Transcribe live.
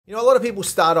You know, a lot of people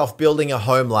start off building a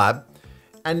home lab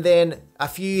and then a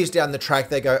few years down the track,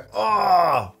 they go,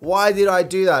 oh, why did I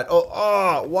do that? Or,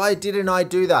 oh, why didn't I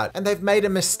do that? And they've made a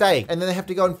mistake and then they have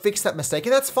to go and fix that mistake.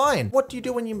 And that's fine. What do you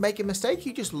do when you make a mistake?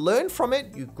 You just learn from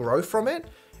it, you grow from it,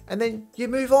 and then you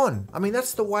move on. I mean,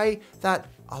 that's the way that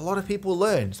a lot of people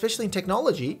learn, especially in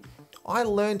technology. I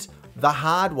learned the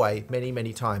hard way many,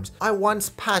 many times. I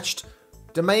once patched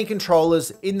domain controllers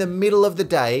in the middle of the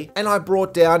day and I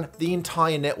brought down the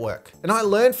entire network. And I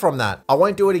learned from that. I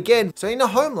won't do it again. So in a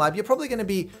home lab, you're probably gonna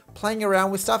be playing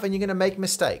around with stuff and you're gonna make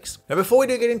mistakes. Now, before we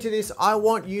do get into this, I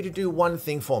want you to do one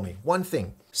thing for me, one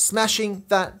thing. Smashing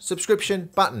that subscription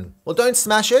button. Well, don't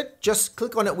smash it, just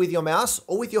click on it with your mouse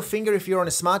or with your finger if you're on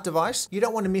a smart device. You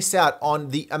don't want to miss out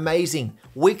on the amazing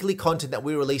weekly content that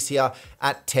we release here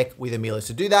at Tech with Emilio.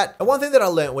 So do that. And one thing that I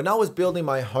learned when I was building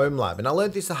my home lab, and I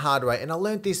learned this the hard way, and I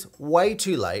learned this way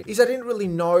too late, is I didn't really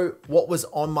know what was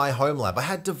on my home lab. I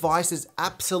had devices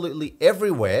absolutely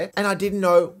everywhere and I didn't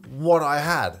know what I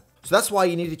had. So that's why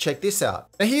you need to check this out.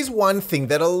 Now, here's one thing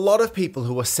that a lot of people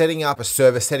who are setting up a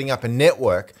server, setting up a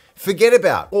network, forget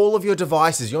about. All of your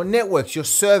devices, your networks, your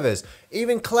servers,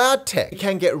 even cloud tech. It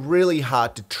can get really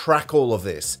hard to track all of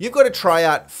this. You've got to try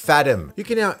out Fathom. You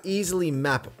can now easily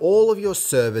map all of your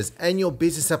servers and your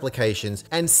business applications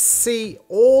and see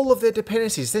all of their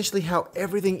dependencies, essentially how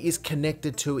everything is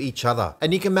connected to each other.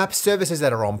 And you can map services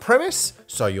that are on-premise,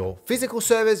 so your physical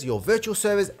servers, your virtual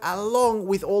servers, along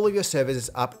with all of your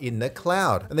services up in the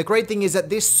cloud. And the great thing is that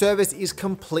this service is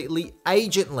completely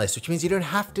agentless, which means you don't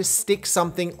have to stick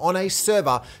something on a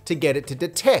server to get it to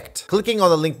detect. Clicking on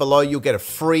the link below, you'll get a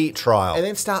free trial and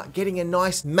then start getting a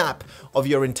nice map of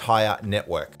your entire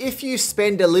network. If you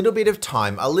spend a little bit of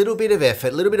time, a little bit of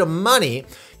effort, a little bit of money,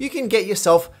 you can get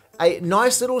yourself a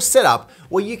nice little setup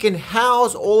where you can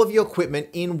house all of your equipment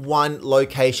in one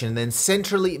location and then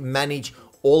centrally manage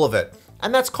all of it.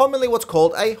 And that's commonly what's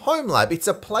called a home lab. It's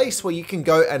a place where you can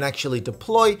go and actually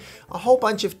deploy a whole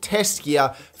bunch of test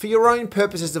gear for your own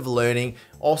purposes of learning.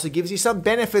 Also gives you some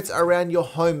benefits around your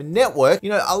home network. You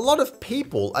know, a lot of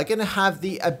people are gonna have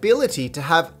the ability to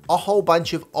have a whole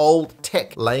bunch of old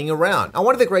tech laying around. And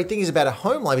one of the great things about a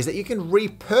home lab is that you can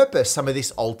repurpose some of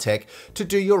this old tech to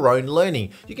do your own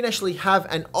learning. You can actually have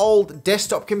an old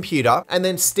desktop computer and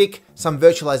then stick some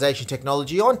virtualization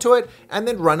technology onto it and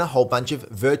then run a whole bunch of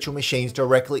virtual machines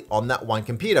directly on that one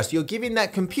computer. So you're giving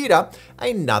that computer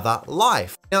another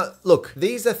life. Now, look,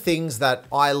 these are things that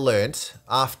I learned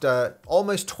after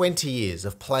almost 20 years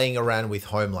of playing around with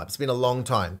home labs. It's been a long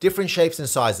time. Different shapes and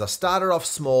sizes. I started off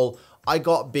small, I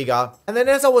got bigger, and then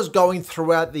as I was going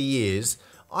throughout the years,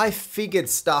 I figured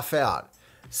stuff out.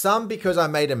 Some because I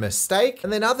made a mistake,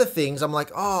 and then other things I'm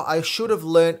like, oh, I should have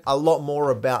learned a lot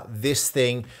more about this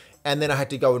thing. And then I had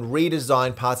to go and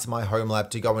redesign parts of my home lab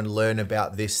to go and learn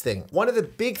about this thing. One of the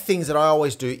big things that I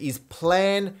always do is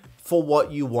plan for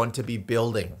what you want to be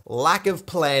building. Lack of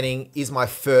planning is my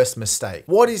first mistake.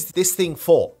 What is this thing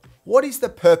for? What is the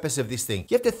purpose of this thing?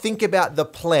 You have to think about the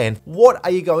plan. What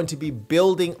are you going to be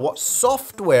building? What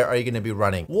software are you going to be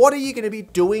running? What are you going to be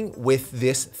doing with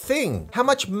this thing? How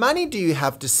much money do you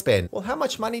have to spend? Well, how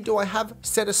much money do I have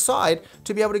set aside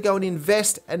to be able to go and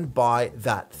invest and buy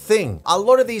that thing? A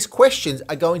lot of these questions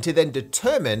are going to then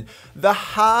determine the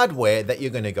hardware that you're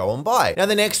going to go and buy. Now,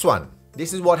 the next one.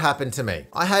 This is what happened to me.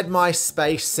 I had my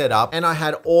space set up and I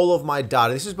had all of my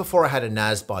data. This is before I had a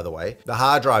NAS, by the way. The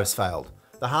hard drives failed.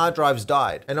 The hard drives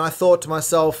died. And I thought to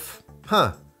myself,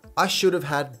 I should have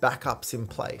had backups in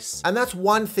place. And that's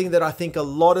one thing that I think a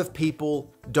lot of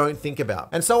people don't think about.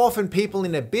 And so often people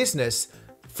in a business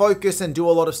focus and do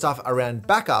a lot of stuff around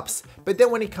backups, but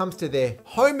then when it comes to their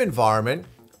home environment,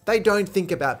 they don't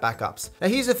think about backups. Now,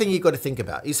 here's the thing you've got to think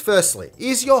about is firstly,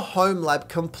 is your home lab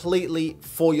completely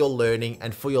for your learning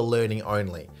and for your learning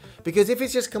only? Because if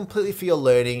it's just completely for your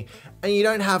learning and you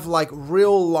don't have like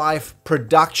real life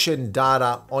production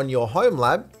data on your home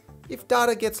lab, if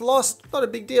data gets lost, not a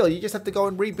big deal. You just have to go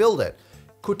and rebuild it.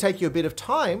 Could take you a bit of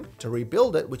time to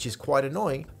rebuild it, which is quite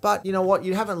annoying, but you know what?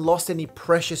 You haven't lost any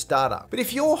precious data. But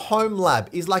if your home lab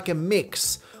is like a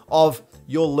mix of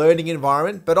your learning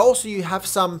environment, but also you have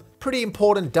some pretty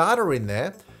important data in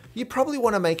there, you probably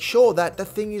want to make sure that the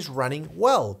thing is running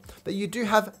well, that you do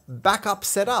have backup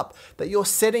set up, that you're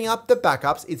setting up the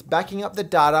backups, it's backing up the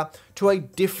data to a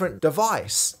different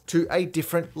device, to a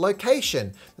different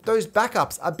location, that those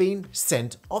backups are being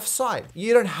sent off-site.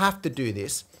 You don't have to do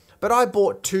this, but I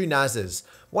bought 2 NASs.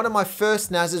 One of my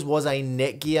first NASs was a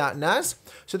Netgear NAS.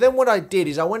 So then what I did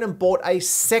is I went and bought a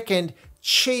second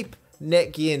cheap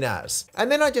Netgear NAS.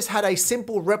 And then I just had a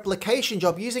simple replication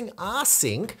job using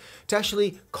rsync to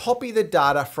actually copy the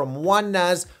data from one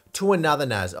NAS to another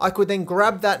NAS. I could then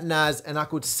grab that NAS and I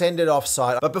could send it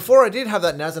offsite. But before I did have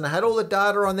that NAS and I had all the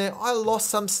data on there, I lost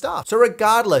some stuff. So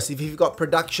regardless if you've got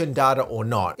production data or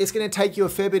not, it's going to take you a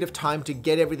fair bit of time to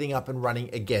get everything up and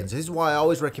running again. So this is why I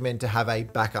always recommend to have a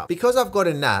backup. Because I've got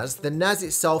a NAS, the NAS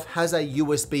itself has a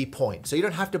USB point. So you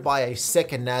don't have to buy a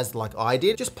second NAS like I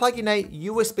did. Just plug in a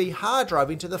USB hard drive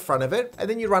into the front of it, and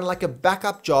then you run like a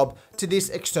backup job to this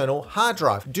external hard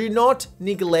drive. Do not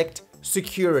neglect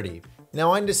security.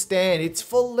 Now I understand it's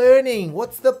for learning.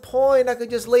 What's the point? I could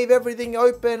just leave everything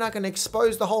open. I can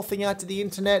expose the whole thing out to the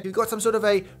internet. If you've got some sort of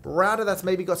a router that's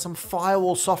maybe got some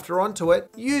firewall software onto it,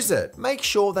 use it. Make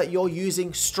sure that you're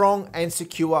using strong and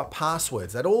secure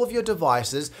passwords, that all of your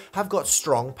devices have got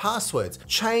strong passwords.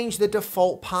 Change the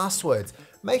default passwords.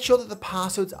 Make sure that the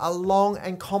passwords are long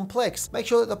and complex. Make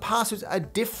sure that the passwords are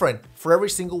different for every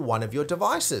single one of your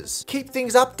devices. Keep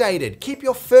things updated. Keep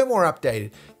your firmware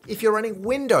updated. If you're running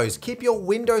Windows, keep your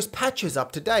Windows patches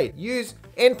up to date. Use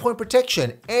endpoint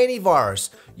protection, antivirus,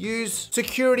 use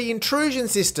security intrusion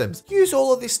systems. Use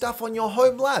all of this stuff on your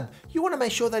Homelab. You want to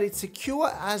make sure that it's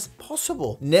secure as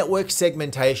possible. Network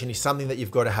segmentation is something that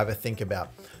you've got to have a think about.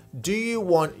 Do you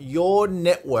want your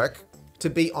network to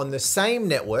be on the same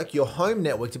network, your home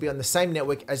network to be on the same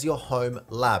network as your home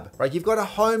lab, right? You've got a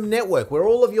home network where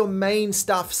all of your main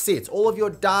stuff sits, all of your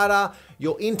data,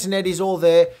 your internet is all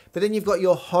there, but then you've got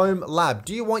your home lab.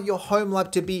 Do you want your home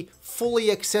lab to be fully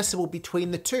accessible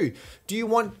between the two? Do you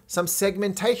want some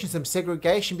segmentation, some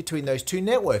segregation between those two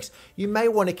networks? You may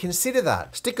want to consider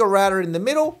that. Stick a router in the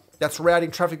middle, that's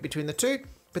routing traffic between the two,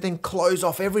 but then close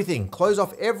off everything. Close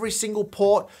off every single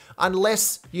port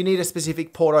unless you need a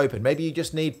specific port open. Maybe you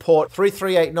just need port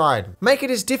 3389. Make it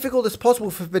as difficult as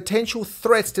possible for potential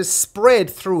threats to spread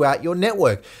throughout your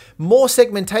network. More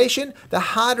segmentation, the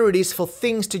harder it is for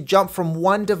things to jump from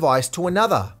one device to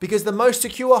another. Because the most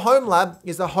secure home lab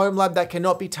is the home lab that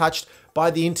cannot be touched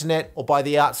by the internet or by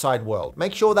the outside world.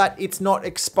 Make sure that it's not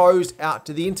exposed out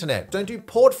to the internet. Don't do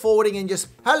port forwarding and just,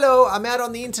 hello, I'm out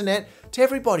on the internet to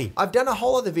everybody. I've done a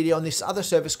whole other video on this other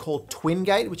service called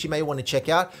TwinGate, which you may want to check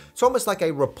out. It's almost like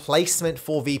a replacement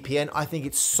for VPN. I think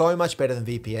it's so much better than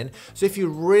VPN. So if you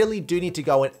really do need to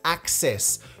go and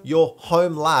access your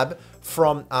home lab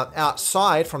from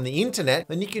outside, from the internet,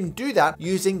 then you can do that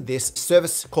using this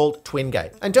service called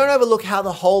TwinGate. And don't overlook how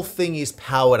the whole thing is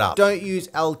powered up. Don't use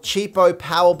El Cheapo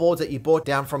power boards that you bought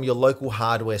down from your local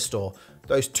hardware store.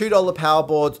 Those $2 power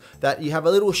boards that you have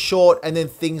a little short and then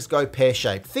things go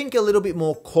pear-shaped. Think a little bit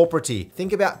more corporate-y.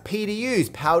 Think about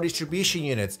PDUs, power distribution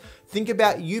units. Think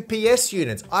about UPS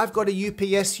units. I've got a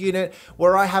UPS unit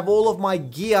where I have all of my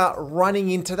gear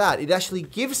running into that. It actually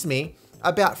gives me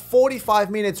about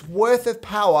 45 minutes worth of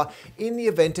power in the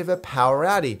event of a power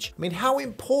outage. I mean, how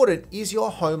important is your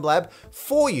home lab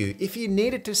for you? If you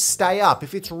need it to stay up,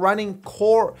 if it's running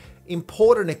core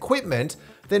important equipment,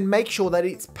 then make sure that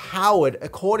it's powered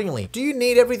accordingly. Do you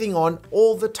need everything on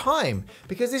all the time?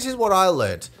 Because this is what I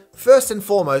learned. First and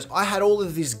foremost, I had all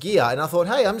of this gear and I thought,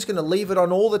 hey, I'm just gonna leave it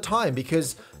on all the time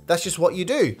because that's just what you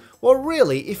do. Well,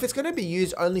 really, if it's gonna be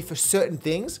used only for certain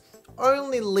things,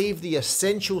 only leave the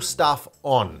essential stuff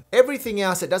on. Everything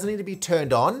else that doesn't need to be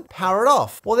turned on, power it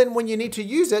off. Well, then when you need to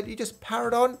use it, you just power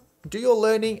it on, do your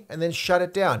learning, and then shut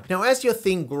it down. Now, as your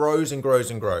thing grows and grows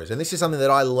and grows, and this is something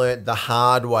that I learned the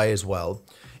hard way as well,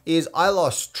 is I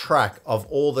lost track of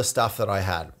all the stuff that I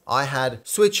had. I had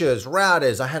switches,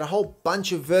 routers, I had a whole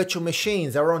bunch of virtual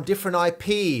machines that were on different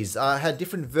IPs. I had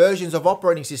different versions of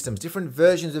operating systems, different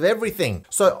versions of everything.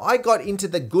 So I got into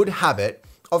the good habit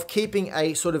of keeping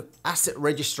a sort of asset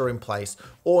register in place,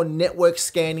 or network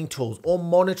scanning tools, or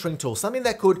monitoring tools, something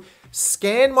that could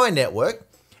scan my network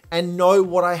and know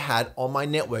what I had on my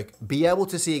network. Be able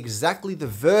to see exactly the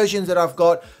versions that I've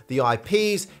got, the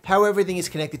IPs, how everything is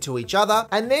connected to each other,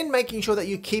 and then making sure that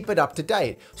you keep it up to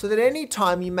date so that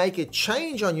anytime you make a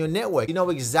change on your network, you know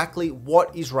exactly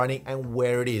what is running and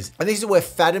where it is. And this is where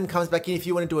Fathom comes back in. If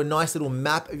you want to do a nice little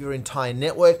map of your entire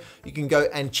network, you can go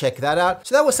and check that out.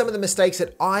 So that was some of the mistakes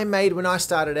that I made when I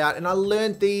started out, and I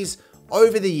learned these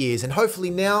over the years, and hopefully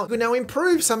now you can now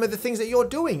improve some of the things that you're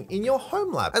doing in your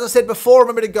home lab. As I said before,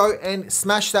 remember to go and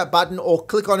smash that button or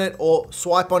click on it or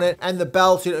swipe on it and the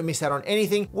bell so you don't miss out on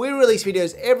anything. We release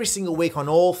videos every single week on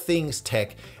all things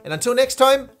tech. And until next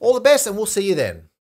time, all the best, and we'll see you then.